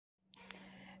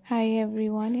Hi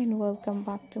everyone and welcome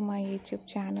back to my YouTube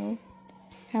channel.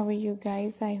 How are you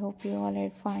guys? I hope you all are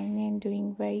fine and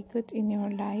doing very good in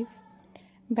your life.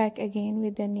 Back again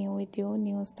with a new video,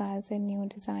 new styles and new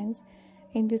designs.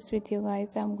 In this video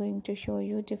guys, I'm going to show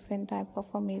you different type of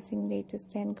amazing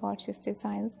latest and gorgeous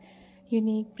designs.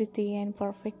 Unique, pretty and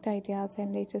perfect ideas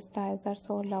and latest styles are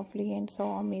so lovely and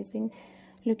so amazing.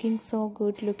 Looking so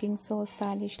good, looking so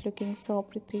stylish, looking so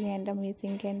pretty and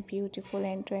amazing and beautiful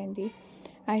and trendy.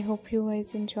 I hope you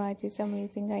guys enjoy these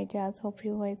amazing ideas. Hope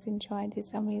you guys enjoy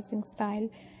this amazing style.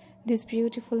 These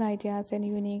beautiful ideas and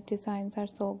unique designs are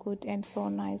so good and so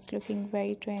nice, looking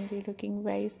very trendy, looking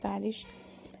very stylish.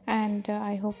 And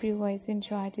I hope you guys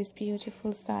enjoy these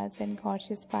beautiful styles and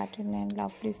gorgeous pattern and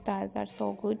lovely styles are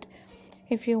so good.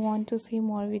 If you want to see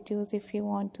more videos, if you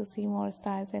want to see more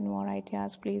styles and more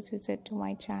ideas, please visit to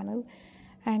my channel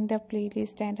and the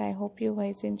playlist. And I hope you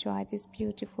guys enjoy these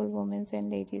beautiful women's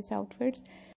and ladies outfits.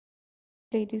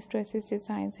 Ladies dresses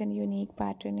designs and unique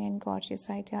pattern and gorgeous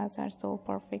ideas are so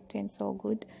perfect and so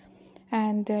good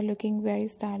and looking very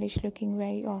stylish, looking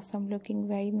very awesome, looking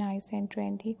very nice and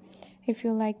trendy. If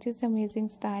you like this amazing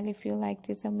style, if you like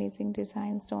these amazing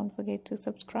designs, don't forget to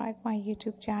subscribe my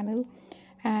YouTube channel.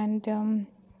 And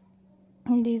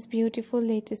these beautiful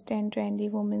latest and trendy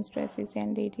women's dresses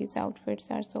and ladies outfits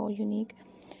are so unique,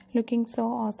 looking so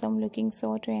awesome, looking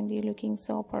so trendy, looking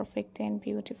so perfect and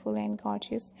beautiful and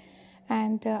gorgeous.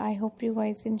 And I hope you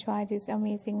guys enjoy this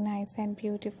amazing, nice and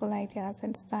beautiful ideas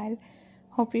and style.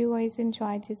 Hope you guys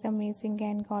enjoy this amazing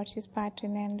and gorgeous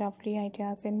pattern and lovely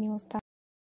ideas and new style.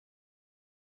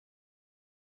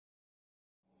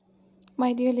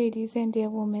 My dear ladies and dear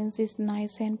women, these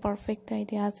nice and perfect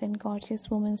ideas and gorgeous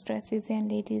women's dresses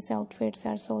and ladies outfits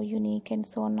are so unique and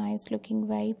so nice, looking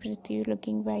very pretty,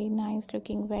 looking very nice,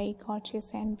 looking very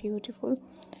gorgeous and beautiful.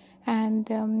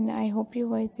 And I hope you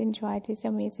guys enjoy these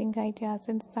amazing ideas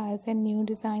and styles and new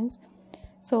designs.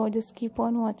 So just keep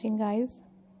on watching guys.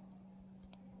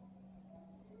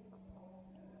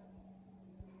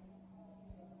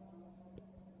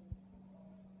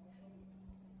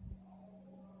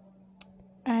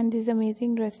 And these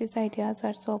amazing dresses ideas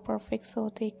are so perfect. So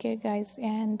take care guys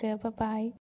and bye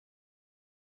bye.